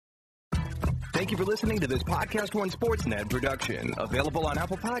Thank you for listening to this Podcast One Sportsnet production, available on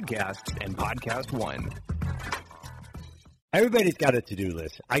Apple Podcasts and Podcast One. Everybody's got a to-do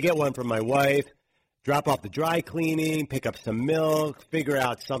list. I get one from my wife. Drop off the dry cleaning, pick up some milk, figure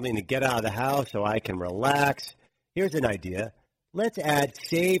out something to get out of the house so I can relax. Here's an idea. Let's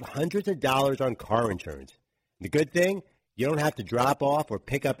save hundreds of dollars on car insurance. The good thing, you don't have to drop off or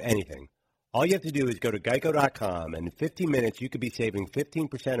pick up anything. All you have to do is go to geico.com, and in 15 minutes, you could be saving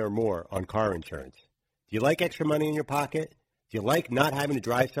 15% or more on car insurance. Do you like extra money in your pocket? Do you like not having to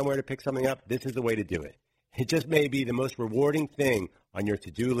drive somewhere to pick something up? This is the way to do it. It just may be the most rewarding thing on your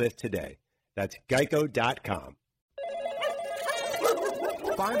to-do list today. That's geico.com.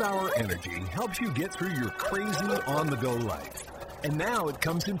 5-Hour Energy helps you get through your crazy on-the-go life. And now it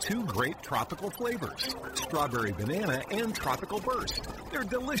comes in 2 great tropical flavors, strawberry banana and tropical burst. They're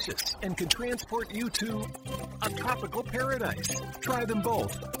delicious and can transport you to a tropical paradise. Try them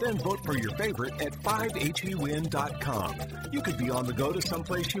both, then vote for your favorite at 5hewin.com. You could be on the go to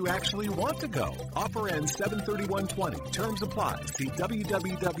someplace you actually want to go. Offer ends 7/31/20. Terms apply. See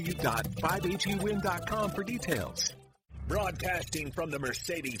www.5hewin.com for details. Broadcasting from the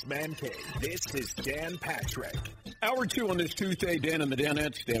Mercedes Man Cave, this is Dan Patrick. Hour 2 on this Tuesday, Dan and the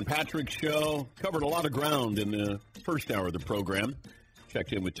Danettes, Dan Patrick Show. Covered a lot of ground in the first hour of the program.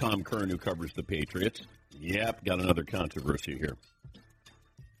 Checked in with Tom Kern, who covers the Patriots. Yep, got another controversy here.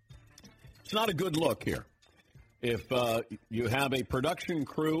 It's not a good look here. If you have a production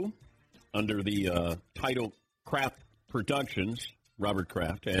crew under the title Kraft Productions, Robert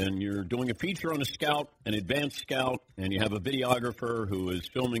Kraft, and you're doing a feature on a scout, an advanced scout, and you have a videographer who is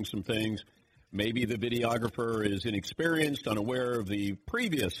filming some things. Maybe the videographer is inexperienced, unaware of the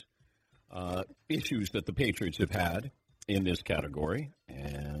previous issues that the Patriots have had in this category,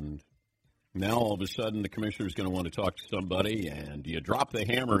 and now all of a sudden the commissioner is going to want to talk to somebody, and you drop the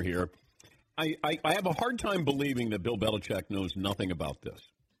hammer here. I have a hard time believing that Bill Belichick knows nothing about this.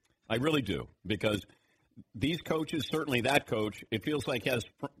 I really do, because these coaches, certainly that coach, it feels like has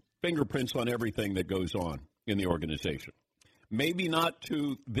fingerprints on everything that goes on in the organization. Maybe not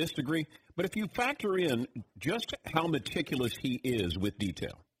to this degree, but if you factor in just how meticulous he is with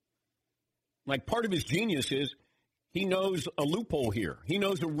detail. Like, part of his genius is he knows a loophole here. He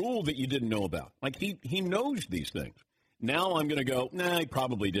knows a rule that you didn't know about. Like, he knows these things. Now I'm going to go, he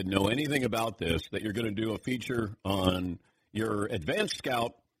probably didn't know anything about this, that you're going to do a feature on your advanced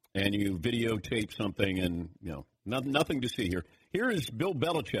scout and you videotape something and, nothing to see here. Here is Bill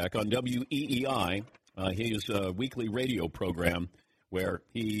Belichick on WEEI, his weekly radio program, where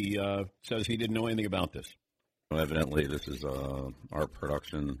he says he didn't know anything about this. Evidently, this is our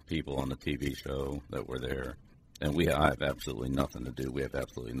production people on the TV show that were there, and I have absolutely nothing to do. We have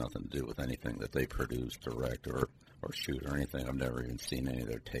absolutely nothing to do with anything that they produce, direct, or shoot or anything. I've never even seen any of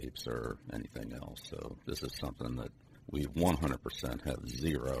their tapes or anything else. So this is something that we 100% have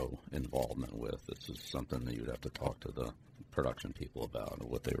zero involvement with. This is something that you'd have to talk to the production people about, or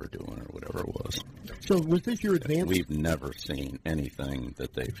what they were doing, or whatever it was. So was this your advance? We've never seen anything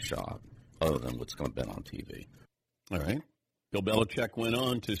that they've shot other than what's been on TV. All right. Bill Belichick went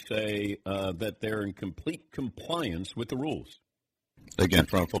on to say that they're in complete compliance with the rules. Again,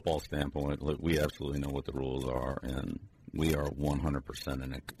 from a football standpoint, look, we absolutely know what the rules are, and we are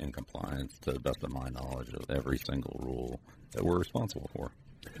 100% in compliance, to the best of my knowledge, of every single rule that we're responsible for.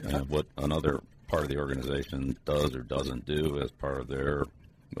 And what another part of the organization does or doesn't do as part of their,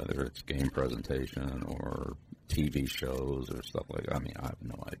 whether it's game presentation or TV shows or stuff like that, I have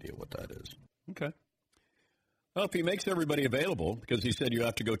no idea what that is. Okay. Well, if he makes everybody available, because he said you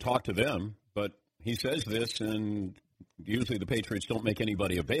have to go talk to them, but he says this, and usually the Patriots don't make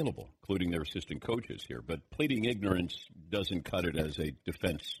anybody available, including their assistant coaches here. But pleading ignorance doesn't cut it as a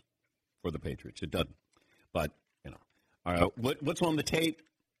defense for the Patriots. It doesn't. But, what's on the tape?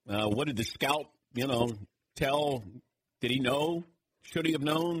 What did the scout, tell? Did he know? Should he have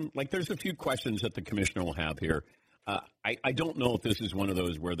known? Like, there's a few questions that the commissioner will have here. I don't know if this is one of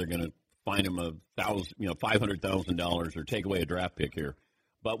those where they're going to fine him $500,000 or take away a draft pick here.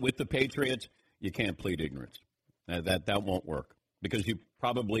 But with the Patriots, you can't plead ignorance. That won't work, because you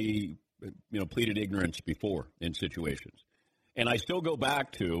probably pleaded ignorance before in situations. And I still go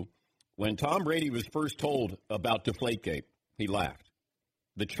back to when Tom Brady was first told about Deflategate, he laughed.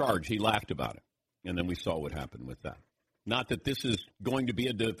 The charge, he laughed about it. And then we saw what happened with that. Not that this is going to be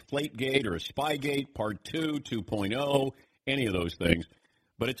a Deflategate or a Spygate, Part 2, 2.0, any of those things.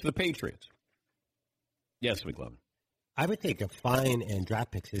 But it's the Patriots. Yes, McLovin. I would think a fine and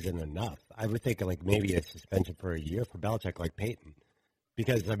draft picks isn't enough. I would think maybe a suspension for a year for Belichick, like Peyton.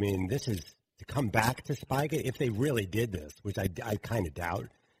 Because, this is to come back to Spygate. If they really did this, which I kind of doubt,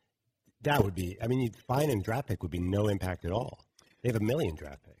 That would be, fine and draft pick would be no impact at all. They have 1 million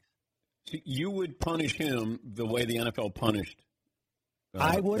draft picks. So you would punish him the way the NFL punished.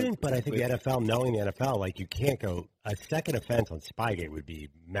 I wouldn't, but I think the NFL, knowing the NFL, like you can't go, a second offense on Spygate would be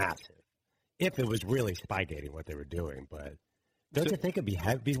massive. If it was really Spygating what they were doing. But don't you think it'd be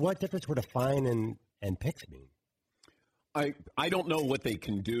heavy? What difference would a fine and picks mean? I don't know what they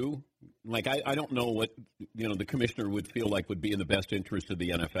can do. Like, I don't know what, the commissioner would feel like would be in the best interest of the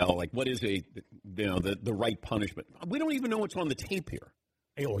NFL. Like, what is the right punishment? We don't even know what's on the tape here.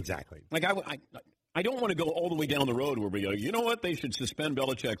 Oh, exactly. Like, I don't want to go all the way down the road where we go, you know what, they should suspend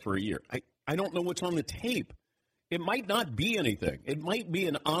Belichick for a year. I don't know what's on the tape. It might not be anything. It might be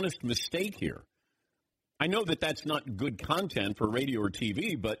an honest mistake here. I know that that's not good content for radio or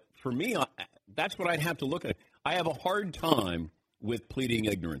TV, but for me, that's what I'd have to look at. I have a hard time with pleading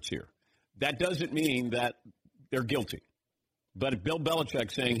ignorance here. That doesn't mean that they're guilty. But if Bill Belichick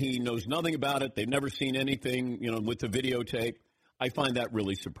saying he knows nothing about it, they've never seen anything, with the videotape, I find that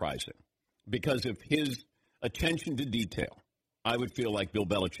really surprising. Because of his attention to detail, I would feel like Bill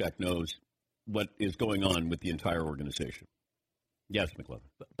Belichick knows what is going on with the entire organization. Yes, McLovin.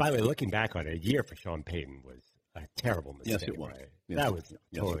 By the way, looking back on it, a year for Sean Payton was a terrible mistake. Yes, it was. Right? Yes, that was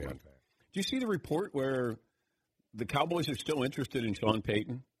yes, totally unfair. Do you see the report where the Cowboys are still interested in Sean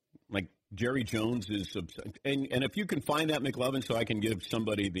Payton? Like Jerry Jones is, and if you can find that, McLovin, so I can give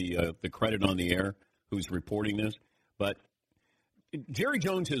somebody the credit on the air who's reporting this. But Jerry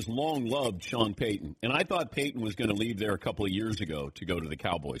Jones has long loved Sean Payton, and I thought Payton was going to leave there a couple of years ago to go to the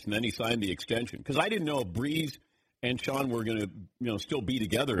Cowboys, and then he signed the extension because I didn't know if Breeze and Sean were going to, still be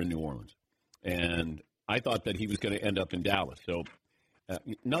together in New Orleans, and I thought that he was going to end up in Dallas. So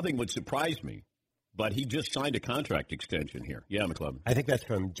nothing would surprise me, but he just signed a contract extension here. Yeah, McLovin. I think that's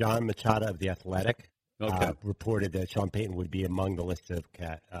from John Machado of The Athletic. Okay. Reported that Sean Payton would be among the list of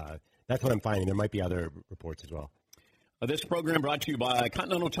that's what I'm finding. There might be other reports as well. This program brought to you by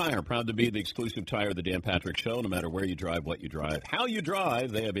Continental Tire, proud to be the exclusive tire of the Dan Patrick Show. No matter where you drive, what you drive, how you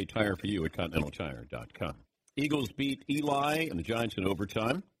drive, they have a tire for you at ContinentalTire.com. Eagles beat Eli and the Giants in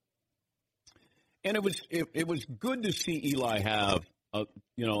overtime. And it was good to see Eli have a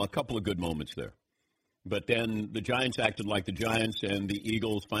couple of good moments there. But then the Giants acted like the Giants, and the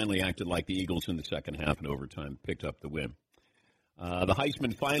Eagles finally acted like the Eagles in the second half in overtime, picked up the win. The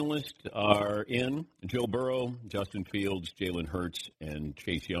Heisman finalists are in: Joe Burrow, Justin Fields, Jalen Hurts, and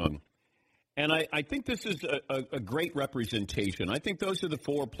Chase Young. And I think this is a great representation. I think those are the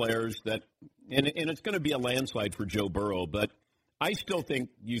four players that, and it's going to be a landslide for Joe Burrow, but I still think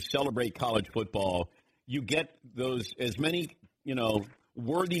you celebrate college football, you get those as many,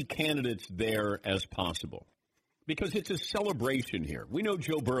 worthy candidates there as possible. Because it's a celebration here. We know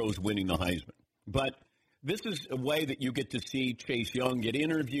Joe Burrow's winning the Heisman, but this is a way that you get to see Chase Young get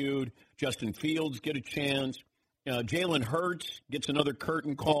interviewed, Justin Fields get a chance, Jalen Hurts gets another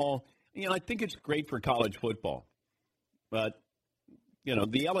curtain call. I think it's great for college football. But,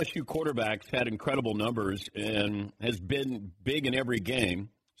 the LSU quarterback's had incredible numbers and has been big in every game,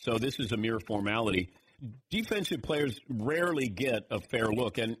 so this is a mere formality. Defensive players rarely get a fair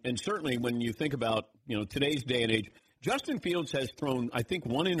look, and certainly when you think about, today's day and age, Justin Fields has thrown, I think,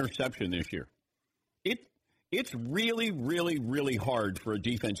 one interception this year. It's really, really, really hard for a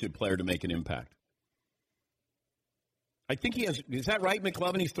defensive player to make an impact. I think he has, is that right,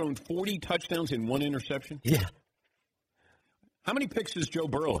 McLovin? He's thrown 40 touchdowns and one interception? Yeah. How many picks does Joe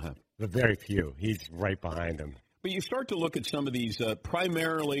Burrow have? Very few. He's right behind him. But you start to look at some of these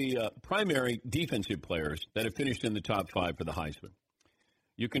primary defensive players that have finished in the top five for the Heisman.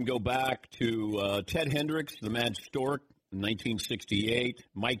 You can go back to Ted Hendricks, the Mad Stork, in 1968.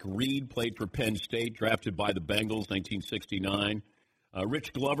 Mike Reed played for Penn State, drafted by the Bengals, 1969.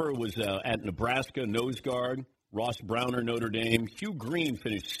 Rich Glover was at Nebraska, nose guard. Ross Browner, Notre Dame. Hugh Green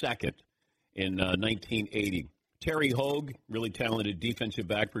finished second in 1980. Terry Hogue, really talented defensive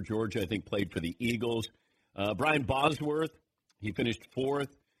back for Georgia, I think played for the Eagles. Brian Bosworth, he finished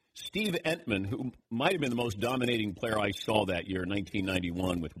fourth. Steve Entman, who might have been the most dominating player I saw that year,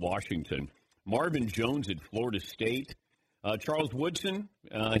 1991, with Washington. Marvin Jones at Florida State. Charles Woodson,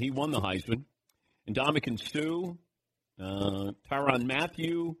 he won the Heisman. Ndamukong Suh, Tyrann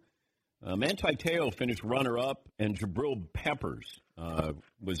Mathieu, Manti Te'o finished runner-up, and Jabril Peppers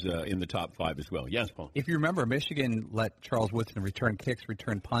was in the top five as well. Yes, Paul? If you remember, Michigan let Charles Woodson return kicks,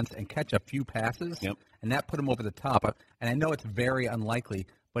 return punts, and catch a few passes, and that put him over the top. And I know it's very unlikely,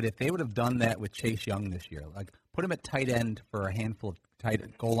 but if they would have done that with Chase Young this year, like put him at tight end for a handful of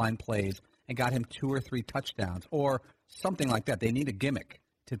tight goal line plays and got him 2 or 3 touchdowns or something like that, they need a gimmick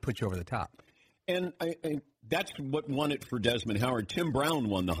to put you over the top. And That's what won it for Desmond Howard. Tim Brown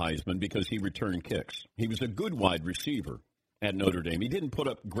won the Heisman because he returned kicks. He was a good wide receiver at Notre Dame. He didn't put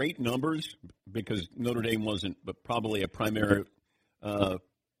up great numbers because Notre Dame wasn't, but probably a primarily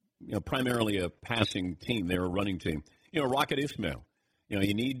a passing team. They were a running team. Rocket Ismail.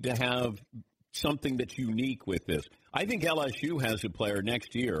 You need to have something that's unique with this. I think LSU has a player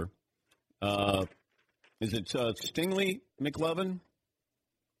next year. Is it Stingley McLevin?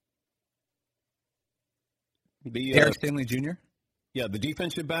 Derek Stingley Jr.? Yeah, the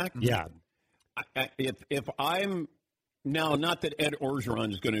defensive back? Yeah. If I'm now, not that Ed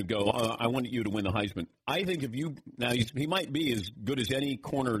Orgeron is going to go, I want you to win the Heisman. I think he might be as good as any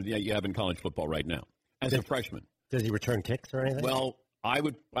corner that you have in college football right now as a freshman. Does he return kicks or anything? Well, I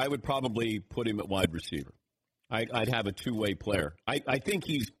would probably put him at wide receiver. I'd have a two-way player. I think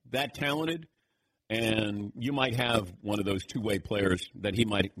he's that talented, and you might have one of those two-way players that he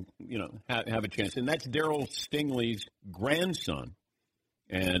might have a chance. And that's Darryl Stingley's grandson,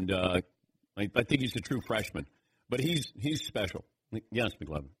 and I think he's a true freshman. But he's special. Yes,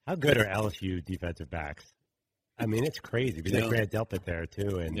 McLevin. How good are LSU defensive backs? I mean, it's crazy. Because they Grant Delpit there,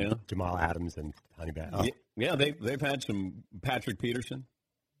 too, and Jamal Adams and Honey Badger. Oh. Yeah, they've had some Patrick Peterson.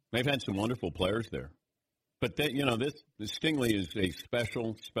 They've had some wonderful players there. But, this Stingley is a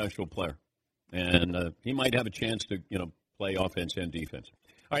special, special player. And he might have a chance to, play offense and defense.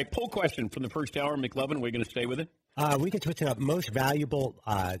 All right, poll question from the first hour. McLevin, we're going to stay with it? We can switch it up. Most valuable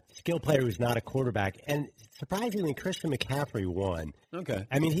skill player who's not a quarterback. And surprisingly, Christian McCaffrey won. Okay.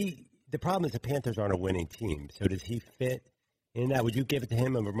 I mean, the problem is the Panthers aren't a winning team. So does he fit in that? Would you give it to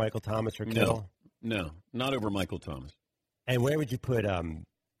him over Michael Thomas or Kittle? No, not over Michael Thomas. And where would you put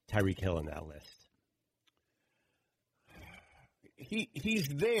Tyreek Hill in that list? He's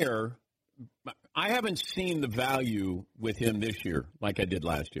there. I haven't seen the value with him this year like I did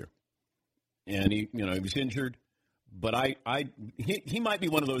last year. And he was injured. But he might be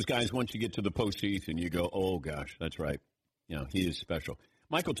one of those guys once you get to the postseason, you go, oh, gosh, that's right. He is special.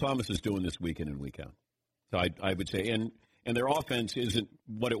 Michael Thomas is doing this week in and week out. So I would say, and their offense isn't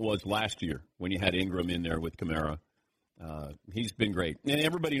what it was last year when you had Ingram in there with Kamara. He's been great. And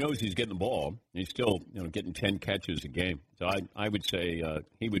everybody knows he's getting the ball. He's still getting 10 catches a game. So I would say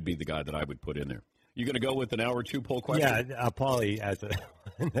he would be the guy that I would put in there. You going to go with an hour or two poll question? Yeah, Paulie,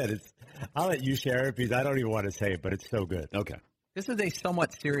 I'll let you share it because I don't even want to say it, but it's so good. Okay. This is a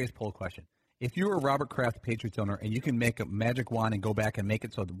somewhat serious poll question. If you were Robert Kraft, Patriots owner, and you can make a magic wand and go back and make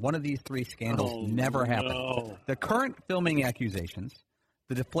it so that one of these three scandals never happened. The current filming accusations,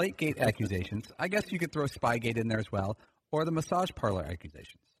 the Deflategate accusations, I guess you could throw Spygate in there as well, or the massage parlor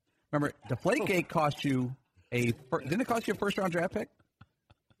accusations. Remember, Deflategate cost you didn't it cost you a first-round draft pick?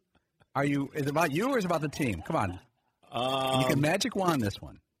 Is it about you or is it about the team? Come on. You can magic wand this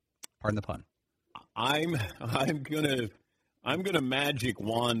one. Pardon the pun. I'm gonna magic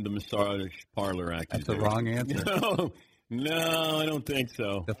wand the massage parlor accusation. That's the wrong answer. No, I don't think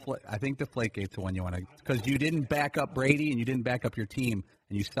so. I think Deflategate's the one you want to, because you didn't back up Brady and you didn't back up your team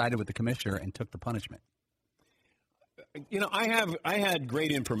and you sided with the commissioner and took the punishment. I had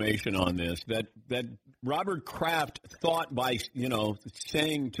great information on this that Robert Kraft thought by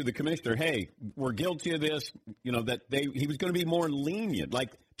saying to the commissioner, "Hey, we're guilty of this," that he was going to be more lenient,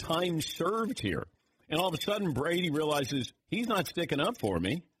 like time served here. And all of a sudden, Brady realizes he's not sticking up for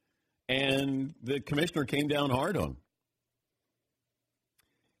me, and the commissioner came down hard on him.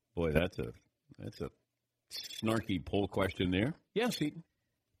 Boy, that's a snarky poll question there. Yes, Eaton.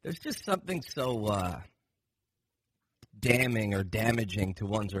 There's just something so damning or damaging to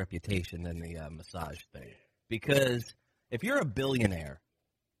one's reputation than the massage thing. Because if you're a billionaire,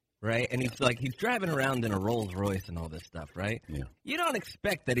 right, and he's driving around in a Rolls Royce and all this stuff, right? Yeah. You don't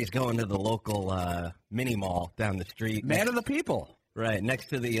expect that he's going to the local mini mall down the street. Man of the people. Right, next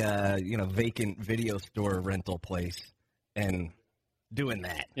to the vacant video store rental place and doing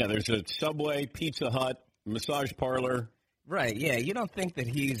that. Yeah, there's a Subway, Pizza Hut, massage parlor. Right, yeah, you don't think that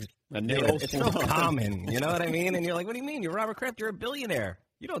he's... It's so common, you know what I mean? And you're like, what do you mean? You're Robert Kraft, you're a billionaire.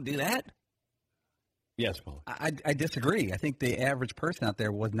 You don't do that. Yes, Paul. I disagree. I think the average person out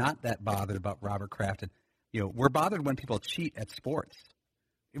there was not that bothered about Robert Kraft. And, we're bothered when people cheat at sports.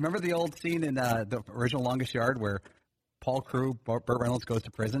 You remember the old scene in the original Longest Yard where Paul Crewe, Burt Reynolds, goes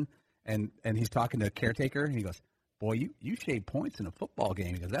to prison, and he's talking to a caretaker, and he goes, boy, you shade points in a football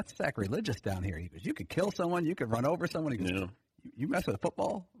game. He goes, that's sacrilegious down here. He goes, you could kill someone, you could run over someone. He goes, you mess with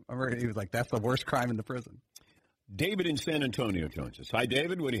football? Remember, he was like, that's the worst crime in the prison. David in San Antonio joins us. Hi,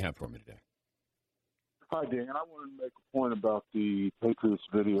 David. What do you have for me today? Hi, Dan. I want to make a point about the Patriots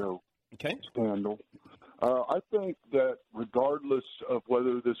video scandal. I think that regardless of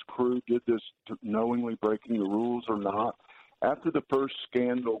whether this crew did this knowingly breaking the rules or not, after the first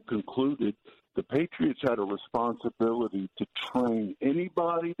scandal concluded, the Patriots had a responsibility to train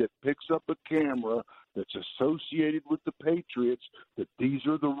anybody that picks up a camera that's associated with the Patriots that these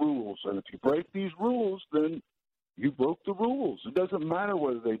are the rules. And if you break these rules, then you broke the rules. It doesn't matter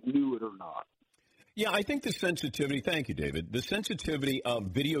whether they knew it or not. Yeah, I think the sensitivity, thank you, David, the sensitivity of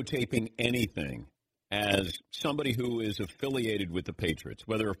videotaping anything as somebody who is affiliated with the Patriots,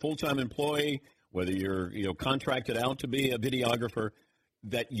 whether a full-time employee, whether you're contracted out to be a videographer,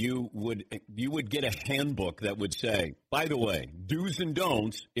 that you would get a handbook that would say, by the way, do's and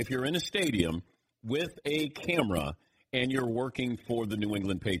don'ts if you're in a stadium with a camera and you're working for the New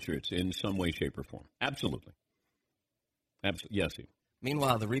England Patriots in some way, shape, or form. Absolutely. Yes, Steve.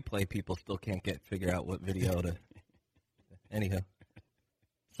 Meanwhile, the replay people still can't figure out what video to. Anyhow.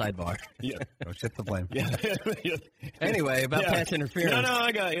 Sidebar. Yeah. Oh, shit to blame. Yeah. Anyway, about pass interference. No,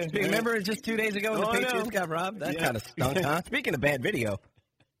 I got you. Remember just 2 days ago when the Patriots got robbed? That kind of stunk, huh? Speaking of bad video,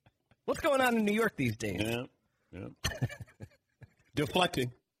 what's going on in New York these days? Yeah.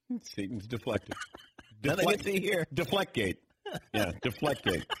 Deflecting. Satan's deflecting. Nothing to see here. Deflectgate. Yeah,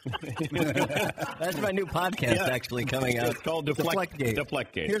 Deflectgate. That's my new podcast actually coming out. It's called Deflectgate.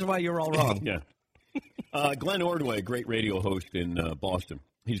 Deflectgate. Here's why you're all wrong. Yeah. Glenn Ordway, great radio host in Boston.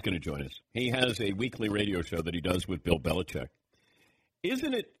 He's going to join us. He has a weekly radio show that he does with Bill Belichick.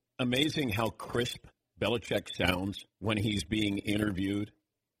 Isn't it amazing how crisp Belichick sounds when he's being interviewed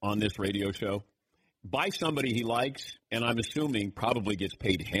on this radio show? By somebody he likes, and I'm assuming probably gets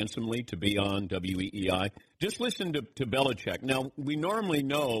paid handsomely to be on WEEI. Just listen to Belichick. Now, we normally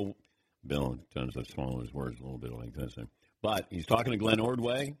know Bill tends to swallow his words a little bit like this. But he's talking to Glenn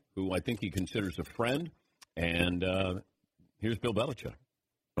Ordway, who I think he considers a friend. And here's Bill Belichick.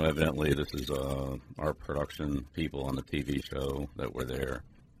 Evidently, this is our production people on the TV show that were there.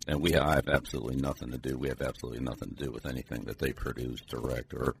 And I have absolutely nothing to do. We have absolutely nothing to do with anything that they produce,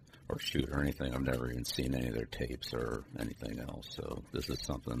 direct, or shoot or anything. I've never even seen any of their tapes or anything else. So this is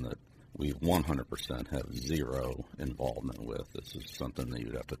something that we 100% have zero involvement with. This is something that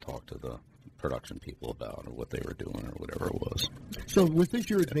you'd have to talk to the production people about or what they were doing or whatever it was. So was this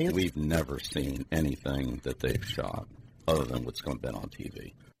your advance? We've never seen anything that they've shot other than what's been on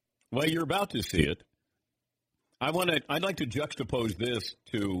TV. Well, you're about to see it. I'd like to juxtapose this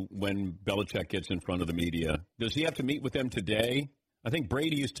to when Belichick gets in front of the media. Does he have to meet with them today? I think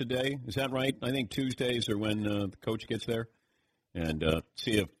Brady is today. Is that right? I think Tuesdays are when the coach gets there. And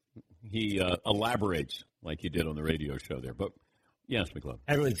see if he elaborates like he did on the radio show there. But, yes, McClellan.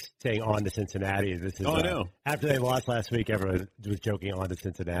 Everyone's saying on to Cincinnati. This is, I know. After they lost last week, everyone was joking on to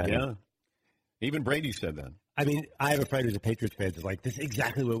Cincinnati. Yeah. Even Brady said that. I mean, I have a friend who's a Patriots fan who's like, this is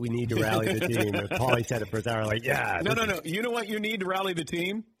exactly what we need to rally the team. And Paulie said it for his hour, like, yeah. No. You know what you need to rally the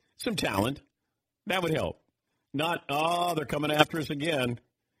team? Some talent. That would help. Not, they're coming after us again.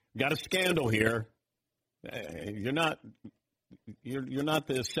 Got a scandal here. You're not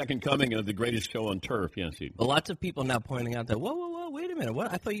the second coming of the greatest show on turf. Yes, well, lots of people now pointing out that, whoa, wait a minute.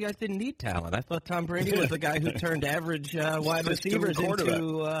 What? I thought you guys didn't need talent. I thought Tom Brady was the guy who turned average wide receivers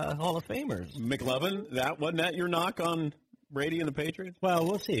into Hall of Famers. McLevin, wasn't that your knock on Brady and the Patriots? Well,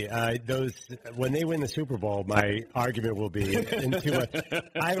 we'll see. When they win the Super Bowl, my argument will be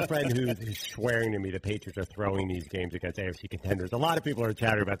I have a friend who's swearing to me the Patriots are throwing these games against AFC contenders. A lot of people are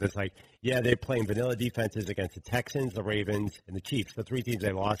chattering about this, like, yeah, they're playing vanilla defenses against the Texans, the Ravens, and the Chiefs, the three teams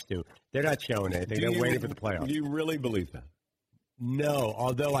they lost to. They're not showing anything. They're waiting for the playoffs. Do you really believe that? No,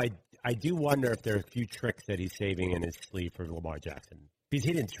 although I do wonder if there are a few tricks that he's saving in his sleeve for Lamar Jackson, because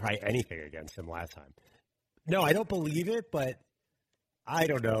he didn't try anything against him last time. No, I don't believe it, but I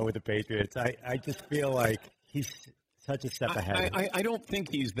don't know with the Patriots. I just feel like he's such a step ahead. I don't think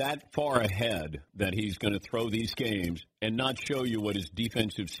he's that far ahead that he's going to throw these games and not show you what his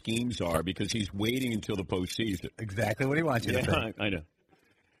defensive schemes are because he's waiting until the postseason. Exactly what he wants you to think. I know.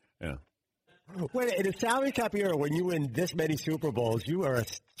 Yeah. In a salary cap era, when you win this many Super Bowls, you are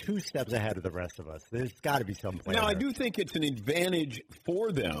 2 steps ahead of the rest of us. There's got to be some plan. Now, I do think it's an advantage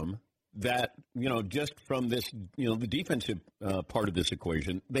for them that, just from this, the defensive part of this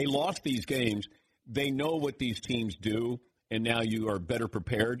equation, they lost these games. They know what these teams do, and now you are better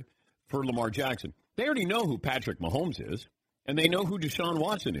prepared for Lamar Jackson. They already know who Patrick Mahomes is, and they know who Deshaun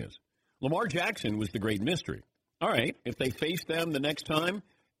Watson is. Lamar Jackson was the great mystery. All right, if they face them the next time,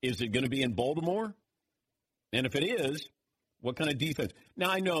 is it going to be in Baltimore? And if it is, what kind of defense?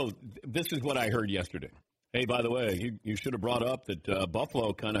 Now, I know this is what I heard yesterday. Hey, by the way, you should have brought up that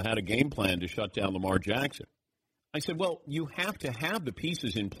Buffalo kind of had a game plan to shut down Lamar Jackson. I said, well, you have to have the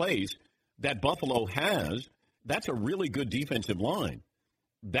pieces in place that Buffalo has, that's a really good defensive line.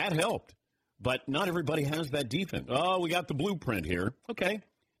 That helped. But not everybody has that defense. Oh, we got the blueprint here. Okay.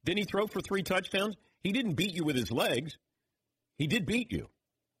 Didn't he throw for 3 touchdowns? He didn't beat you with his legs. He did beat you.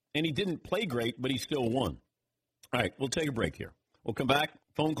 And he didn't play great, but he still won. All right, we'll take a break here. We'll come back,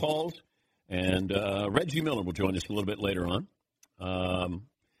 phone calls, and Reggie Miller will join us a little bit later on. I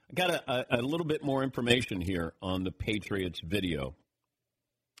got a little bit more information here on the Patriots video.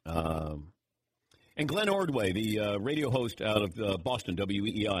 And Glenn Ordway, the radio host out of Boston,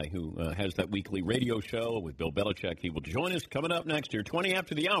 WEEI, who has that weekly radio show with Bill Belichick, he will join us coming up next year, 20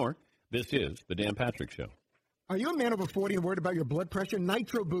 after the hour. This is the Dan Patrick Show. Are you a man over 40 and worried about your blood pressure?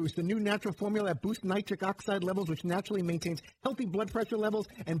 Nitro Boost, the new natural formula that boosts nitric oxide levels, which naturally maintains healthy blood pressure levels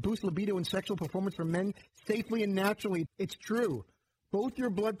and boosts libido and sexual performance for men safely and naturally. It's true. Both your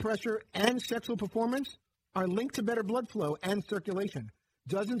blood pressure and sexual performance are linked to better blood flow and circulation.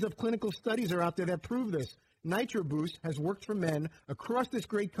 Dozens of clinical studies are out there that prove this. Nitro Boost has worked for men across this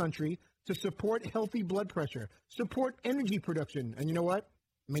great country to support healthy blood pressure, support energy production, and you know what?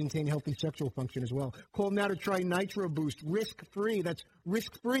 Maintain healthy sexual function as well. Call now to try Nitro Boost, risk-free. That's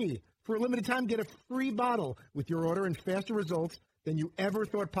risk-free. For a limited time, get a free bottle with your order and faster results than you ever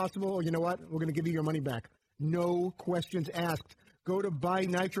thought possible. Or you know what? We're going to give you your money back. No questions asked. Go to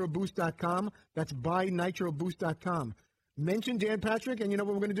buynitroboost.com. That's buynitroboost.com. Mention Dan Patrick, and you know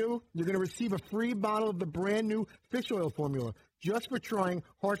what we're going to do? You're going to receive a free bottle of the brand-new fish oil formula just for trying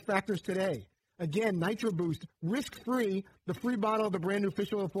Heart Factors today. Again, Nitro Boost, risk-free, the free bottle of the brand-new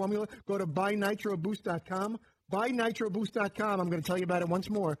fish oil formula. Go to buynitroboost.com. Buynitroboost.com. I'm going to tell you about it once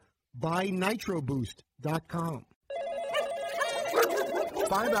more. Buynitroboost.com.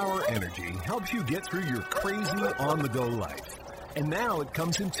 5-Hour Energy helps you get through your crazy on-the-go life. And now it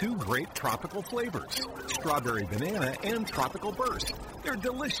comes in 2 great tropical flavors, strawberry banana and tropical burst. They're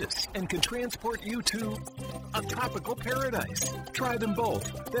delicious and can transport you to a tropical paradise. Try them both,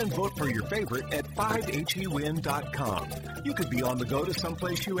 then vote for your favorite at 5hewin.com. You could be on the go to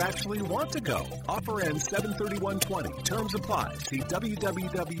someplace you actually want to go. Offer ends 7/31/20. Terms apply. See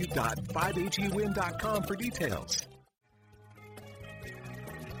www.5hewin.com for details.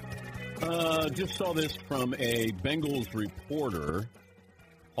 Just saw this from a Bengals reporter,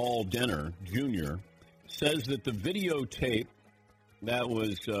 Paul Denner Jr., says that the videotape that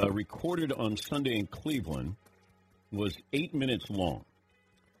was recorded on Sunday in Cleveland was 8 minutes long.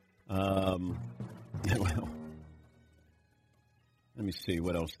 Well, let me see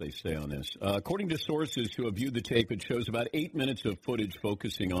what else they say on this. According to sources who have viewed the tape, it shows about 8 minutes of footage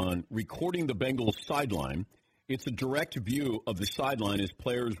focusing on recording the Bengals sideline. It's a direct view of the sideline as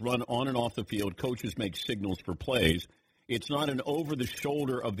players run on and off the field. Coaches make signals for plays. It's not an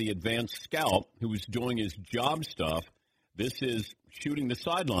over-the-shoulder of the advanced scout who is doing his job stuff. This is shooting the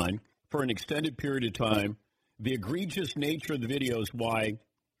sideline for an extended period of time. The egregious nature of the video is why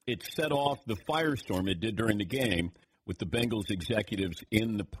it set off the firestorm it did during the game with the Bengals executives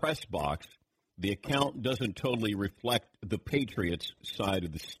in the press box. The account doesn't totally reflect the Patriots' side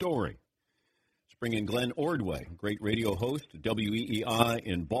of the story. Bring in Glenn Ordway, great radio host, WEEI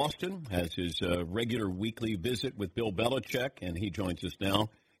in Boston, has his regular weekly visit with Bill Belichick, and he joins us now.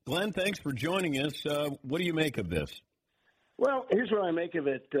 Glenn, thanks for joining us. What do you make of this? Well, here's what I make of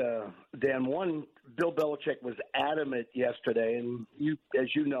it, Dan. One, Bill Belichick was adamant yesterday, and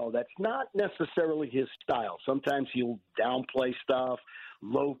as you know, that's not necessarily his style. Sometimes he'll downplay stuff,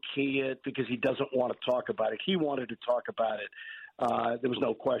 low-key it, because he doesn't want to talk about it. He wanted to talk about it. There was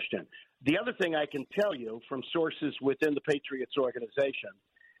no question. The other thing I can tell you from sources within the Patriots organization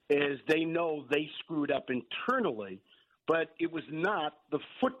is they know they screwed up internally, but it was not the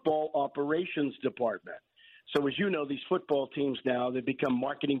football operations department. So as you know, these football teams now, they've become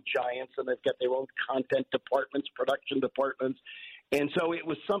marketing giants, and they've got their own content departments, production departments. And so it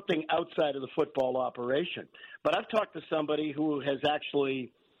was something outside of the football operation. But I've talked to somebody who has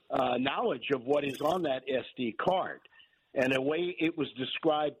actually knowledge of what is on that SD card. And the way it was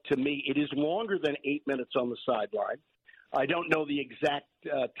described to me, it is longer than 8 minutes on the sideline. I don't know the exact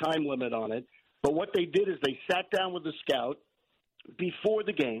time limit on it. But what they did is they sat down with the scout before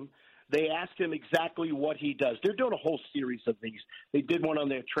the game. They asked him exactly what he does. They're doing a whole series of these. They did one on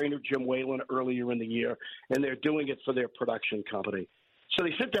their trainer, Jim Whalen, earlier in the year, and they're doing it for their production company. So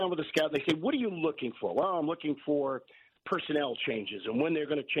they sit down with the scout. They say, what are you looking for? Well, I'm looking for personnel changes and when they're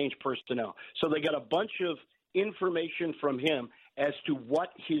going to change personnel. So they got a bunch of information from him as to what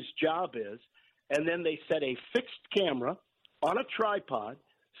his job is, and then they set a fixed camera on a tripod,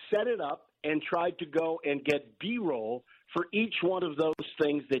 set it up, and tried to go and get B-roll for each one of those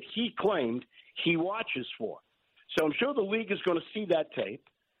things that he claimed he watches for. So I'm sure the league is going to see that tape.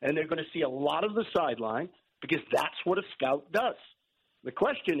 and they're going to see a lot of the sideline because that's what a scout does. The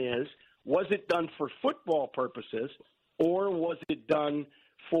question is, was it done for football purposes, or was it done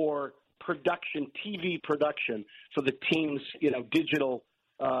for production, TV production, for the team's digital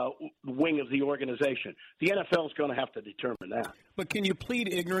wing of the organization? The NFL is going to have to determine that. But can you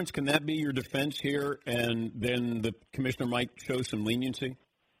plead ignorance? Can that be your defense here, and then the commissioner might show some leniency?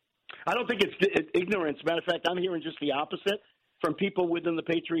 I don't think it's ignorance. Matter of fact, I'm hearing just the opposite from people within the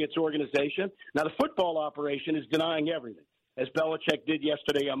Patriots organization. Now, the football operation is denying everything, as Belichick did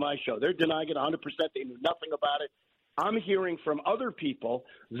yesterday on my show. They're denying it 100%. They knew nothing about it. I'm hearing from other people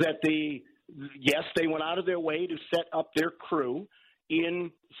that they went out of their way to set up their crew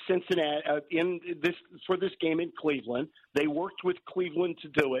in Cincinnati for this game in Cleveland. They worked with Cleveland to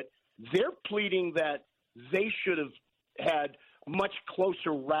do it. They're pleading that they should have had much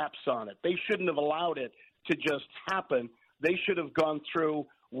closer wraps on it. They shouldn't have allowed it to just happen. They should have gone through,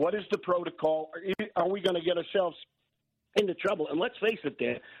 what is the protocol? Are we going to get ourselves into trouble? And let's face it,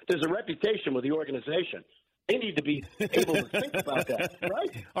 Dan, there's a reputation with the organization. They need to be able to think about that,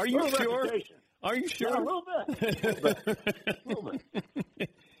 right? Are you sure? Are you sure? Yeah, a little bit.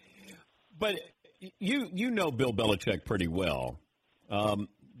 But you know Bill Belichick pretty well.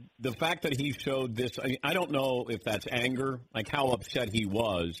 The fact that he showed this, I don't know if that's anger, like how upset he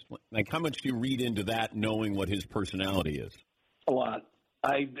was. Like, how much do you read into that, knowing what his personality is? A lot.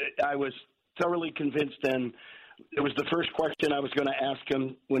 I was thoroughly convinced, and it was the first question I was going to ask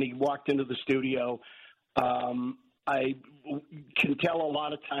him when he walked into the studio. I can tell a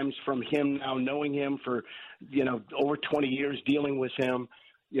lot of times from him now, knowing him for, over 20 years, dealing with him,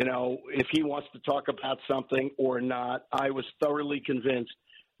 if he wants to talk about something or not. I was thoroughly convinced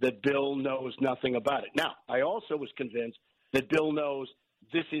that Bill knows nothing about it. Now, I also was convinced that Bill knows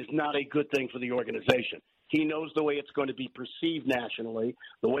this is not a good thing for the organization. He knows the way it's going to be perceived nationally,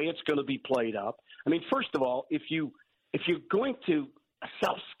 the way it's going to be played up. I mean, first of all, if you're going to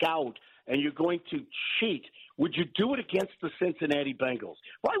self-scout and you're going to cheat, would you do it against the Cincinnati Bengals?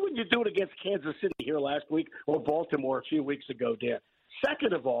 Why wouldn't you do it against Kansas City here last week or Baltimore a few weeks ago, Dan?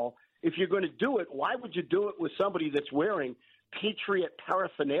 Second of all, if you're going to do it, why would you do it with somebody that's wearing Patriot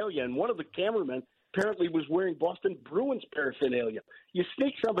paraphernalia? And one of the cameramen apparently was wearing Boston Bruins paraphernalia. You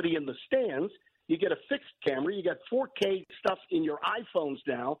sneak somebody in the stands, you get a fixed camera, you got 4K stuff in your iPhones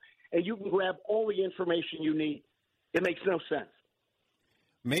now, and you can grab all the information you need. It makes no sense.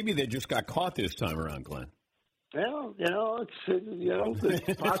 Maybe they just got caught this time around, Glenn. Well,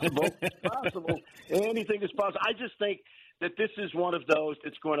 it's possible. It's possible. Anything is possible. I just think that this is one of those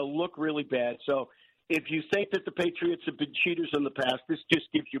that's going to look really bad. So if you think that the Patriots have been cheaters in the past, this just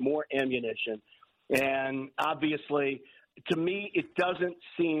gives you more ammunition. And obviously, to me, it doesn't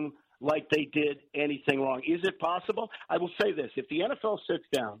seem like they did anything wrong. Is it possible? I will say this. If the NFL sits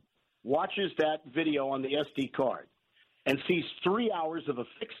down, watches that video on the SD card, and sees 3 hours of a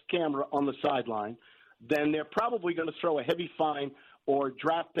fixed camera on the sideline, then they're probably going to throw a heavy fine or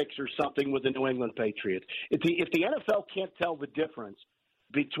draft picks or something with the New England Patriots. If the NFL can't tell the difference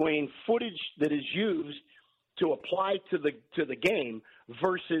between footage that is used to apply to the game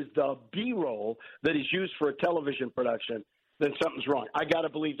versus the B-roll that is used for a television production, then something's wrong. I got to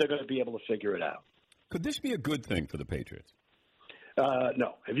believe they're going to be able to figure it out. Could this be a good thing for the Patriots?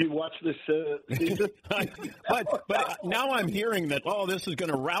 No. Have you watched this season? but now I'm hearing that, this is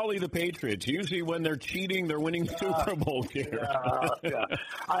going to rally the Patriots. Usually when they're cheating, they're winning Super Bowls here. Yeah.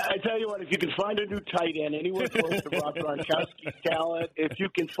 I tell you what, if you can find a new tight end anywhere close to Rob Gronkowski's talent, if you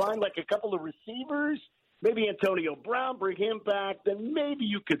can find like a couple of receivers, maybe Antonio Brown, bring him back, then maybe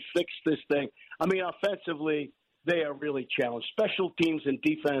you could fix this thing. I mean, offensively, they are really challenged. Special teams and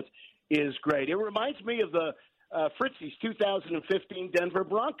defense is great. It reminds me of the Fritzie's 2015 Denver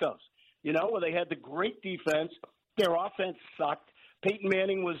Broncos, where they had the great defense. Their offense sucked. Peyton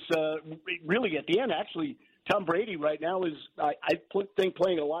Manning was really at the end. Actually, Tom Brady right now is, I think,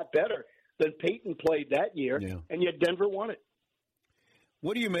 playing a lot better than Peyton played that year, and yet Denver won it.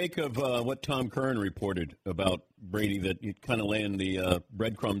 What do you make of what Tom Curran reported about Brady, that you kind of laying the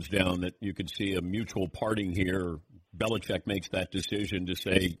breadcrumbs down, that you could see a mutual parting here? Belichick makes that decision to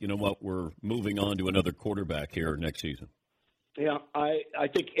say, you know what, we're moving on to another quarterback here next season. Yeah, I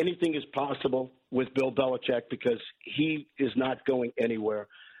think anything is possible with Bill Belichick because he is not going anywhere.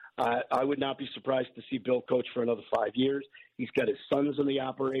 I would not be surprised to see Bill coach for another 5 years. He's got his sons in the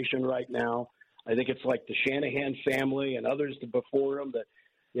operation right now. I think it's like the Shanahan family and others before him that,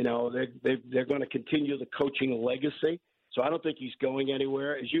 they're going to continue the coaching legacy. So I don't think he's going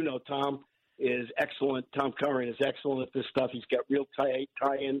anywhere. As you know, Tom is excellent. Tom Curran is excellent at this stuff. He's got real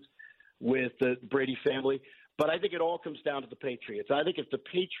tie-ins with the Brady family. But I think it all comes down to the Patriots. I think if the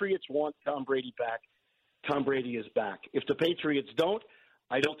Patriots want Tom Brady back, Tom Brady is back. If the Patriots don't,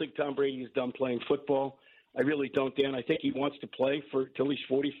 I don't think Tom Brady is done playing football. I really don't, Dan. I think he wants to play till he's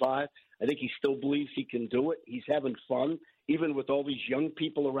 45. I think he still believes he can do it. He's having fun. Even with all these young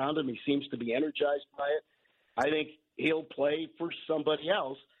people around him, he seems to be energized by it. I think he'll play for somebody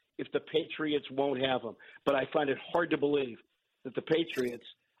else if the Patriots won't have him. But I find it hard to believe that the Patriots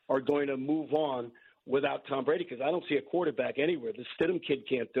are going to move on without Tom Brady because I don't see a quarterback anywhere. The Stidham kid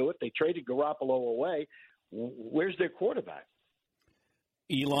can't do it. They traded Garoppolo away. Where's their quarterback?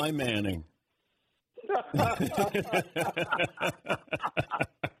 Eli Manning.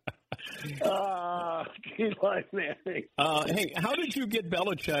 Eli Manning. Hey, how did you get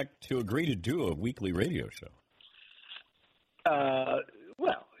Belichick to agree to do a weekly radio show?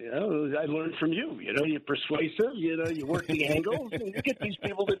 Well, I learned from you. You're persuasive. You work the angles. And you get these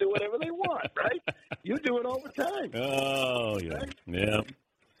people to do whatever they want, right? You do it all the time. Oh, yeah. Right?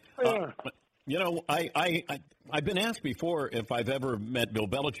 Yeah. I've been asked before if I've ever met Bill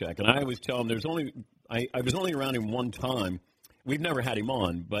Belichick, and I always tell him I was only around him one time. We've never had him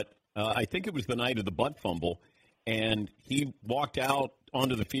on, but I think it was the night of the butt fumble, and he walked out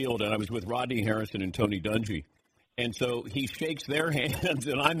onto the field, and I was with Rodney Harrison and Tony Dungy. And so he shakes their hands,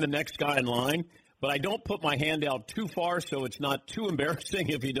 and I'm the next guy in line. But I don't put my hand out too far so it's not too embarrassing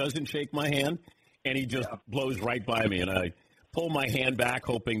if he doesn't shake my hand. And he just blows right by me, and I pull my hand back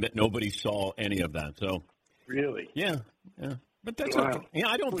hoping that nobody saw any of that. So really? Yeah. But that's okay. Yeah,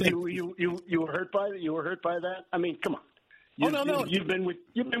 I don't think you were hurt by that. You were hurt by that. I mean, come on. No. You've been with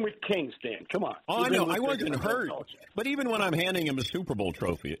Kings, Dan. Come on. Oh, I know. I wasn't hurt. But even when I'm handing him a Super Bowl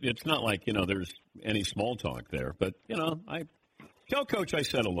trophy, it's not like, there's any small talk there. But, I tell Coach I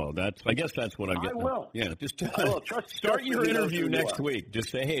said hello. I guess that's what I'm getting. I will. Yeah, just start your interview next week. Just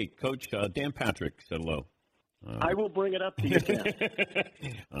say, hey, Coach, Dan Patrick said hello. I will bring it up to you, Dan.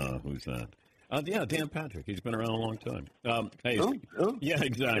 Who's that? Yeah, Dan Patrick. He's been around a long time. Hey, Who? Yeah,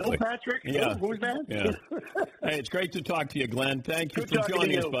 exactly. Dan Patrick? Yeah. Who's that? Yeah. Hey, it's great to talk to you, Glenn. Thank you for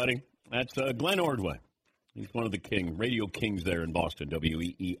joining us, buddy. That's Glenn Ordway. He's one of the radio kings there in Boston,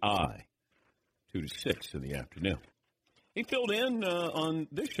 WEEI, 2 to 6 in the afternoon. He filled in on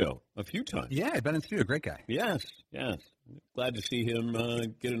this show a few times. Yeah, I've been in studio. Great guy. Yes. Glad to see him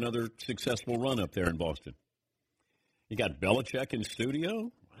get another successful run up there in Boston. You got Belichick in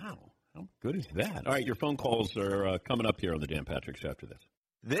studio? Wow. How good is that? All right, your phone calls are coming up here on the Dan Patrick Show after this.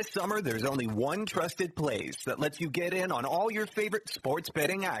 This summer, there's only one trusted place that lets you get in on all your favorite sports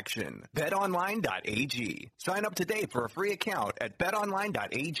betting action. BetOnline.ag. Sign up today for a free account at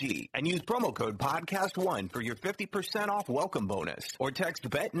BetOnline.ag and use promo code PODCAST1 for your 50% off welcome bonus. Or text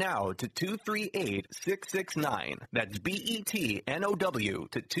BET NOW to 238-669. That's BETNOW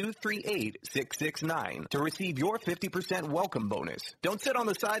to 238-669 to receive your 50% welcome bonus. Don't sit on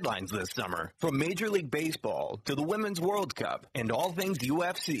the sidelines this summer. From Major League Baseball to the Women's World Cup and all things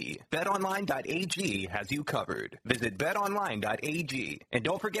UFC, BetOnline.ag has you covered. Visit BetOnline.ag and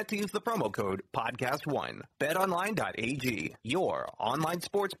don't forget to use the promo code PODCAST1. BetOnline.ag, your online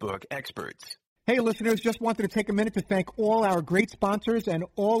sportsbook experts. Hey, listeners, just wanted to take a minute to thank all our great sponsors and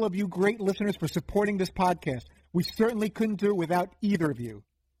all of you great listeners for supporting this podcast. We certainly couldn't do it without either of you.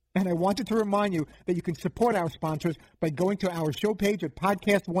 And I wanted to remind you that you can support our sponsors by going to our show page at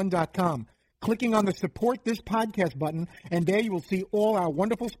podcast1.com. Clicking on the Support This Podcast button, and there you will see all our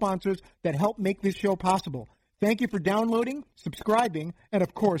wonderful sponsors that help make this show possible. Thank you for downloading, subscribing, and,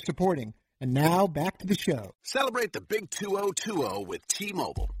 of course, supporting. And now, back to the show. Celebrate the big 2020 with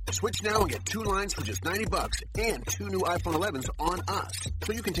T-Mobile. Switch now and get 2 lines for just $90 and 2 new iPhone 11s on us.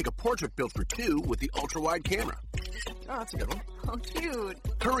 So you can take a portrait built for 2 with the ultra-wide camera. Oh, that's a good one. Oh, cute.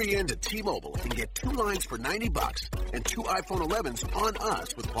 Hurry in to T-Mobile and get 2 lines for $90 and 2 iPhone 11s on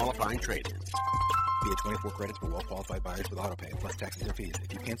us with qualifying trade-ins. Via 24 credits for well-qualified buyers with AutoPay, plus taxes and fees.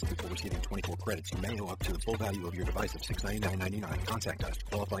 If you cancel before receiving 24 credits, you may owe up to the full value of your device of $699.99. Contact us.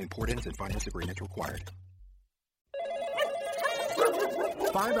 Qualifying port-ins and finance agreements required.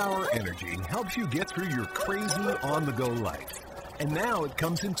 5-Hour Energy helps you get through your crazy on-the-go life. And now it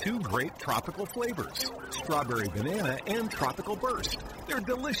comes in 2 great tropical flavors, strawberry banana and tropical burst. They're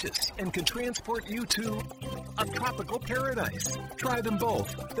delicious and can transport you to a tropical paradise. Try them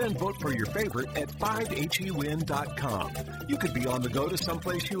both, then vote for your favorite at 5hewin.com. You could be on the go to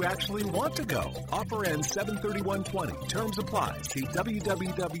someplace you actually want to go. Offer ends 7/31/20. Terms apply. See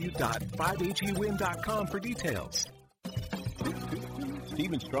www.5hewin.com for details.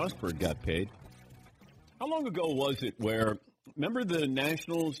 Steven Strasburg got paid. How long ago was it where... Remember the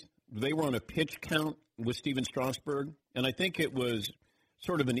Nationals, they were on a pitch count with Steven Strasburg? And I think it was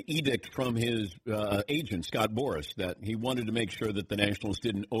sort of an edict from his agent, Scott Boras, that he wanted to make sure that the Nationals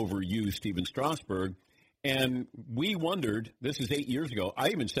didn't overuse Steven Strasburg. And we wondered, this is 8 years ago, I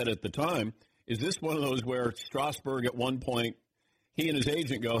even said at the time, is this one of those where Strasburg at one point, he and his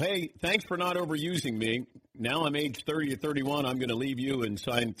agent go, hey, thanks for not overusing me. Now I'm age 30 or 31, I'm going to leave you and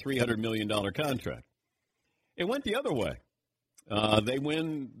sign a $300 million contract. It went the other way. They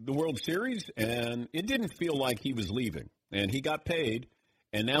win the World Series, and it didn't feel like he was leaving. And he got paid,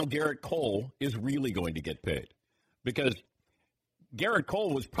 and now Garrett Cole is really going to get paid. Because Garrett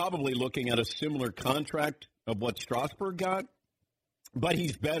Cole was probably looking at a similar contract of what Strasburg got, but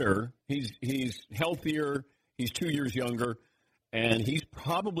he's better. He's healthier. He's 2 years younger, and he's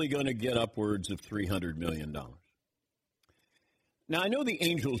probably going to get upwards of $300 million. Now, I know the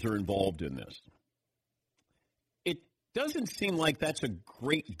Angels are involved in this. It doesn't seem like that's a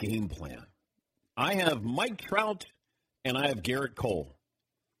great game plan. I have Mike Trout, and I have Garrett Cole.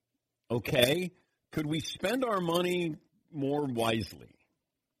 Okay, could we spend our money more wisely?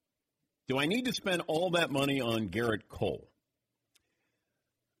 Do I need to spend all that money on Garrett Cole?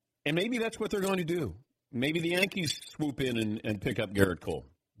 And maybe that's what they're going to do. Maybe the Yankees swoop in and pick up Garrett Cole.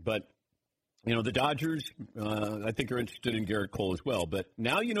 But, you know, the Dodgers, I think, are interested in Garrett Cole as well. But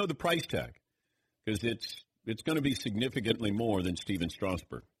now you know the price tag, because it's going to be significantly more than Steven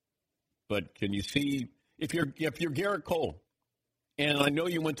Strasburg. But can you see, if you're Garrett Cole, and I know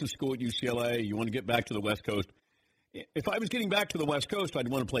you went to school at UCLA, you want to get back to the West Coast. If I was getting back to the West Coast, I'd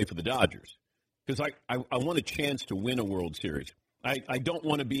want to play for the Dodgers, because I want a chance to win a World Series. I don't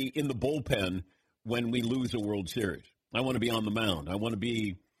want to be in the bullpen when we lose a World Series. I want to be on the mound. I want to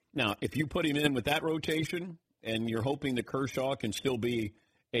be – now, if you put him in with that rotation and you're hoping that Kershaw can still be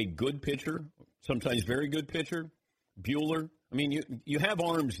a good pitcher, sometimes very good pitcher, Buehler, I mean, you have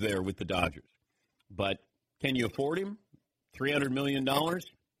arms there with the Dodgers. But can you afford him? $300 million?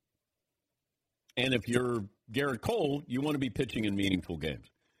 And if you're Garrett Cole, you want to be pitching in meaningful games.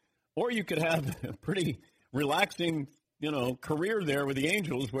 Or you could have a pretty relaxing – career there with the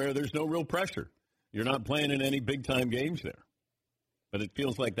Angels where there's no real pressure. You're not playing in any big-time games there. But it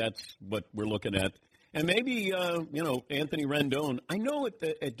feels like that's what we're looking at. And maybe, Anthony Rendon, I know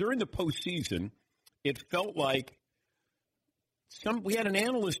during the postseason, it felt like we had an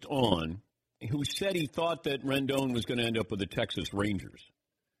analyst on who said he thought that Rendon was going to end up with the Texas Rangers.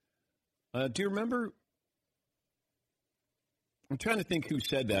 Do you remember? I'm trying to think who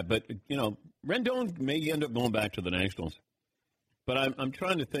said that, but, Rendon may end up going back to the Nationals. But I'm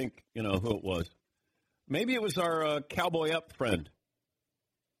trying to think, who it was. Maybe it was our Cowboy Up friend.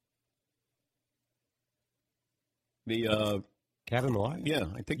 Kevin Millar? Yeah,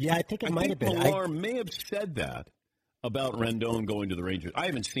 I think it might have been. Millar may have said that about Rendon going to the Rangers. I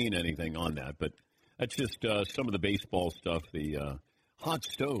haven't seen anything on that, but that's just some of the baseball stuff, the hot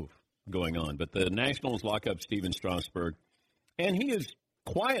stove going on. But the Nationals lock up Steven Strasburg. And he is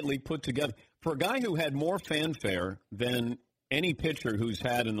quietly put together. For a guy who had more fanfare than any pitcher who's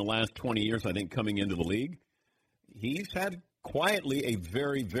had in the last 20 years, I think, coming into the league, he's had quietly a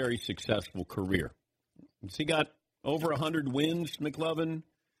very, very successful career. Has he got over 100 wins, McLovin?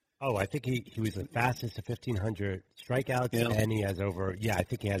 Oh, I think he was the fastest to 1,500 strikeouts, and he has I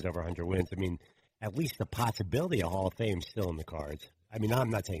think he has over 100 wins. I mean, at least the possibility of Hall of Fame is still in the cards. I mean,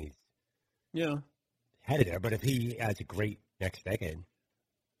 I'm not saying he's headed there, but if he has a great next decade.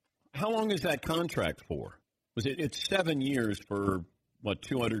 How long is that contract for? It's 7 years for,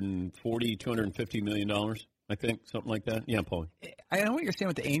 $240, $250 million, I think, something like that? Yeah, Paul. I know what you're saying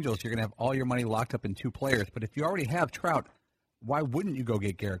with the Angels. You're going to have all your money locked up in two players, but if you already have Trout, why wouldn't you go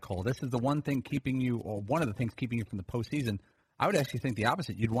get Garrett Cole? This is the one thing keeping you, or one of the things keeping you from the postseason. I would actually think the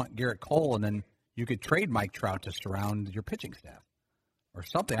opposite. You'd want Garrett Cole, and then you could trade Mike Trout to surround your pitching staff. Or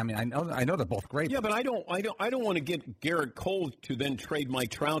something. I mean, I know they're both great. Yeah, but I don't want to get Garrett Cole to then trade Mike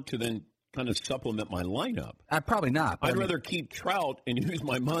Trout to then kind of supplement my lineup. Probably not. I'd rather keep Trout and use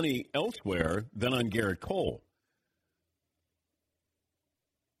my money elsewhere than on Garrett Cole.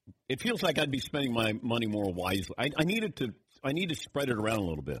 It feels like I'd be spending my money more wisely. I need to spread it around a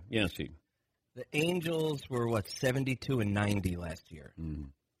little bit. Yeah, Steve. The Angels were 72 and 90 last year. Mm-hmm.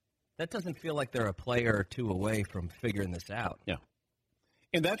 That doesn't feel like they're a player or two away from figuring this out. Yeah.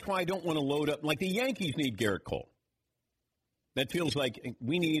 And that's why I don't want to load up. Like the Yankees need Garrett Cole. That feels like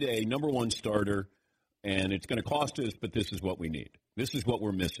we need a number one starter, and it's going to cost us, but this is what we need. This is what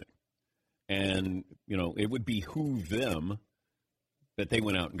we're missing. And, it would behoove them that they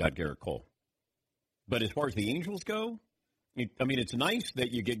went out and got Garrett Cole. But as far as the Angels go, it's nice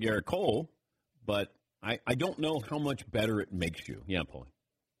that you get Garrett Cole, but I don't know how much better it makes you. Yeah, Paulie.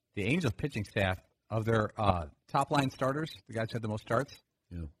 The Angels pitching staff, of their top-line starters, the guys who had the most starts,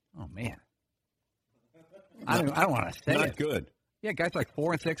 Yeah. Oh man. I don't want to say not it. good. Yeah, guys like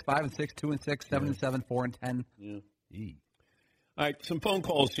 4-6, 5-6, 2-6, 7-7, 4-10. Yeah. All right, some phone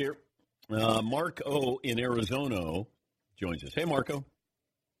calls here. Marco in Arizona joins us. Hey, Marco.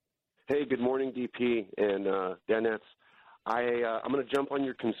 Hey, good morning, DP and Dennis. I'm going to jump on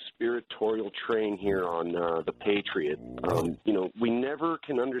your conspiratorial train here on the Patriots. We never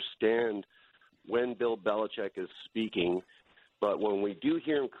can understand when Bill Belichick is speaking, but when we do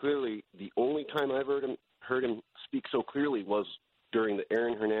hear him clearly, the only time I've heard him speak so clearly was during the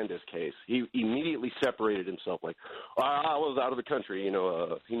Aaron Hernandez case. He immediately separated himself, like, I was out of the country.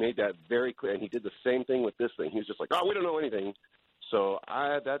 He made that very clear, and he did the same thing with this thing. He was just like, we don't know anything. So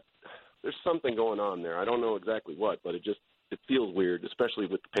there's something going on there. I don't know exactly what, but it feels weird, especially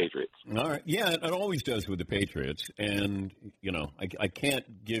with the Patriots. All right. Yeah, it always does with the Patriots. And, I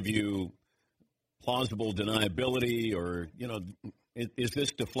can't give you plausible deniability or, is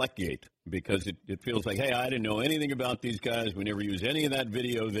this Deflectgate? Because it feels like, hey, I didn't know anything about these guys. We never used any of that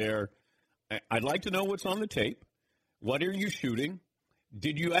video there. I'd like to know what's on the tape. What are you shooting?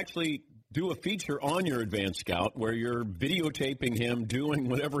 Did you actually do a feature on your advanced scout where you're videotaping him doing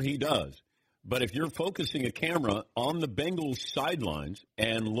whatever he does? But if you're focusing a camera on the Bengals sidelines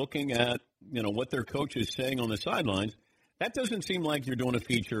and looking at, what their coach is saying on the sidelines, that doesn't seem like you're doing a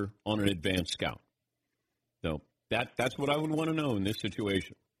feature on an advanced scout. So that's what I would want to know in this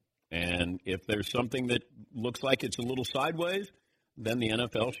situation. And if there's something that looks like it's a little sideways, then the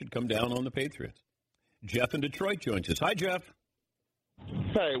NFL should come down on the Patriots. Jeff in Detroit joins us. Hi, Jeff.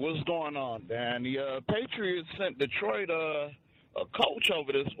 Hey, what's going on, Dan? The Patriots sent Detroit a coach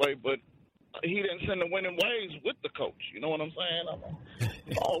over this way, but he didn't send the winning ways with the coach. You know what I'm saying?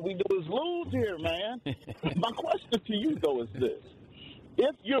 All we do is lose here, man. My question to you, though, is this.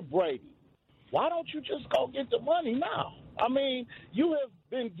 If you're Brady, why don't you just go get the money now? I mean, you have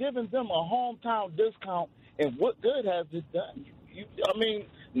been giving them a hometown discount, and what good has it done?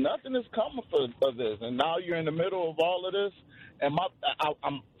 Nothing is coming for this, and now you're in the middle of all of this. And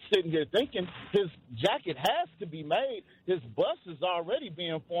I'm sitting here thinking his jacket has to be made. His bus is already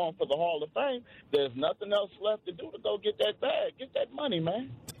being formed for the Hall of Fame. There's nothing else left to do to go get that bag, get that money,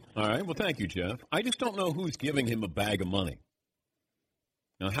 man. All right. Well, thank you, Jeff. I just don't know who's giving him a bag of money.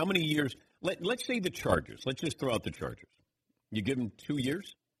 Now, how many years? Let's say the Chargers. Let's just throw out the Chargers. You give him 2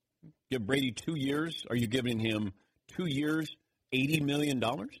 years? Give Brady 2 years? Are you giving him 2 years, $80 million?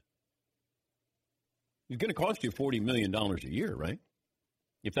 It's going to cost you $40 million a year, right?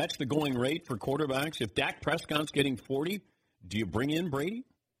 If that's the going rate for quarterbacks, if Dak Prescott's getting 40, do you bring in Brady?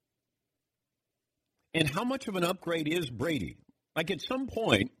 And how much of an upgrade is Brady? Like at some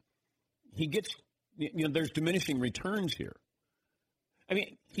point, he gets, there's diminishing returns here. I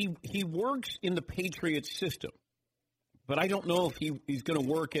mean, he works in the Patriots system, but I don't know if he's going to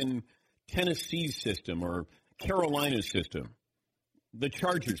work in Tennessee's system or Carolina's system, the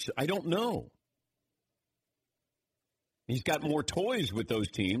Chargers. I don't know. He's got more toys with those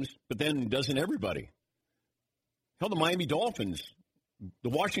teams, but then doesn't everybody? Hell, the Miami Dolphins, the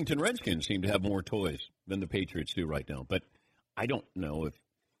Washington Redskins seem to have more toys than the Patriots do right now. But I don't know if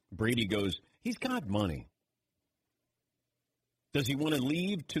Brady goes, he's got money. Does he want to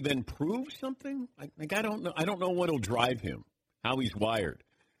leave to then prove something? I don't know. I don't know what'll drive him, how he's wired.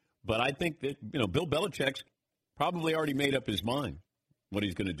 But I think that, Bill Belichick's probably already made up his mind what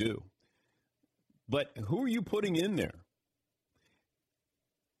he's going to do. But who are you putting in there?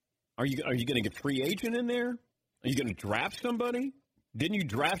 Are you going to get free agent in there? Are you going to draft somebody? Didn't you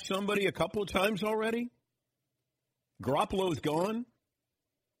draft somebody a couple of times already? Garoppolo's gone.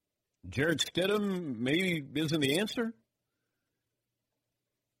 Jarrett Stidham maybe isn't the answer.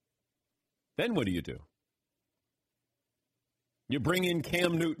 Then what do? You bring in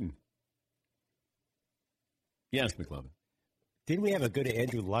Cam Newton. Yes, McLovin. Didn't we have a good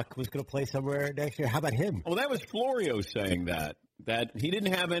Andrew Luck was going to play somewhere next year? How about him? Well, that was Florio saying that he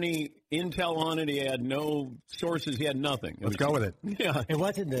didn't have any intel on it. He had no sources. He had nothing. Let's go with it. Yeah. It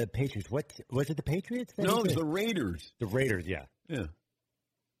wasn't the Patriots. What was it? The Patriots? No, it was the Raiders. The Raiders, yeah. Yeah.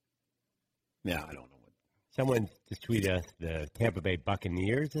 Yeah, I don't know. Someone just tweeted us the Tampa Bay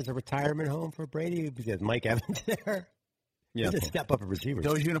Buccaneers as a retirement home for Brady because Mike Evans there. Yeah. He's a step up of receivers.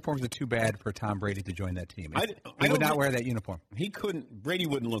 Those uniforms are too bad for Tom Brady to join that team. He would not wear that uniform. He couldn't. Brady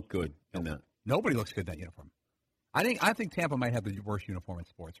wouldn't look good in that. Nobody looks good in that uniform. I think Tampa might have the worst uniform in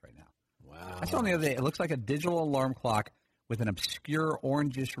sports right now. Wow. I saw the other day. It looks like a digital alarm clock with an obscure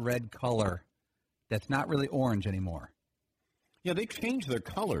orangish red color that's not really orange anymore. Yeah, they changed their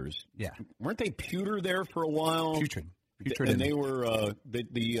colors. Yeah. Weren't they pewter there for a while? Putrid. And they were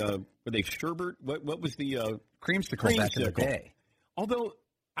were they sherbet? What was the creamsicle back in the day? Although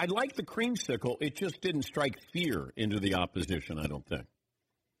I like the creamsicle. It just didn't strike fear into the opposition, I don't think.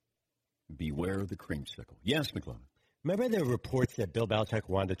 Beware the creamsicle. Yes, McClellan. Remember the reports that Bill Belichick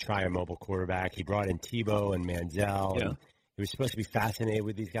wanted to try a mobile quarterback? He brought in Tebow and Manziel. Yeah. And he was supposed to be fascinated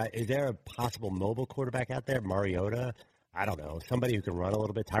with these guys. Is there a possible mobile quarterback out there? Mariota? I don't know. Somebody who can run a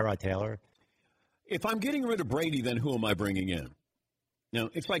little bit. Tyrod Taylor? If I'm getting rid of Brady, then who am I bringing in? Now,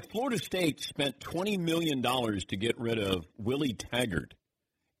 it's like Florida State spent $20 million to get rid of Willie Taggart,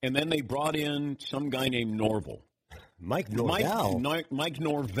 and then they brought in some guy named Norvell. Mike Norvell? Mike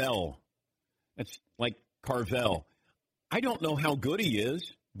Norvell. That's like Carvel. I don't know how good he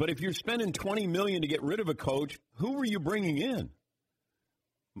is, but if you're spending $20 million to get rid of a coach, who are you bringing in?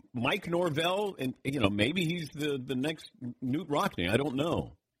 Mike Norvell, and maybe he's the next Newt Rockne. I don't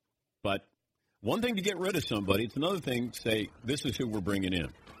know. But one thing to get rid of somebody, it's another thing to say, this is who we're bringing in.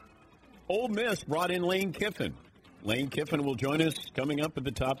 Ole Miss brought in Lane Kiffin. Lane Kiffin will join us coming up at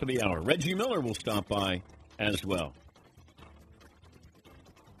the top of the hour. Reggie Miller will stop by as well.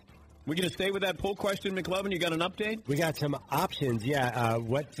 We're going to stay with that poll question, McLovin. You got an update? We got some options, yeah.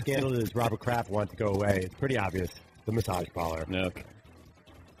 What scandal does Robert Kraft want to go away? It's pretty obvious. The massage parlor. Okay.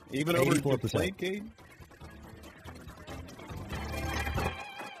 Even over 84%.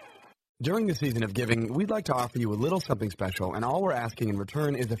 During the season of giving, we'd like to offer you a little something special, and all we're asking in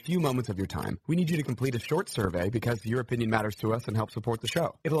return is a few moments of your time. We need you to complete a short survey because your opinion matters to us and helps support the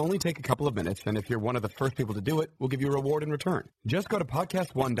show. It'll only take a couple of minutes, and if you're one of the first people to do it, we'll give you a reward in return. Just go to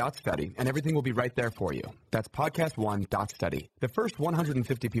podcast1.study, and everything will be right there for you. That's podcast1.study. The first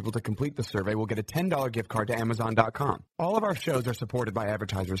 150 people to complete the survey will get a $10 gift card to Amazon.com. All of our shows are supported by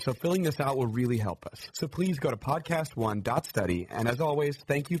advertisers, so filling this out will really help us. So please go to podcast1.study, and as always,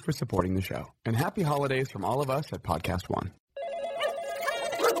 thank you for supporting the show. And happy holidays from all of us at Podcast One.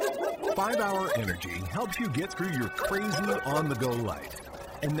 5-Hour Energy helps you get through your crazy on-the-go life.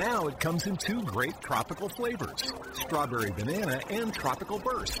 And now it comes in 2 great tropical flavors, strawberry banana and tropical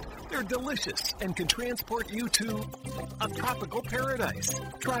burst. They're delicious and can transport you to a tropical paradise.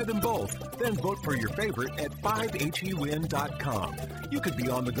 Try them both, then vote for your favorite at 5HEWin.com. You could be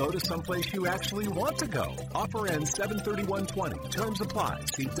on the go to someplace you actually want to go. Offer ends 7/31/20. Terms apply.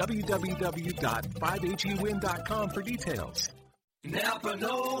 See www.5HEWin.com for details. Napa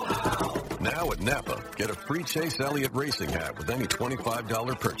know-how. Now at Napa, get a free Chase Elliott racing hat with any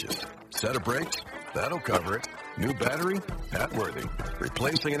 $25 purchase. Set of brakes? That'll cover it. New battery? Hat worthy.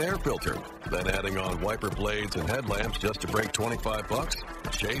 Replacing an air filter? Then adding on wiper blades and headlamps just to break $25?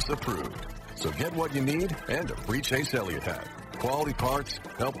 Chase approved. So get what you need and a free Chase Elliott hat. Quality parts,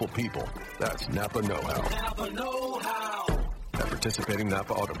 helpful people. That's Napa know-how. Napa know-how. At participating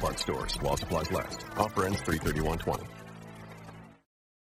Napa Auto Parts stores while supplies last. Offer ends 3/31/20.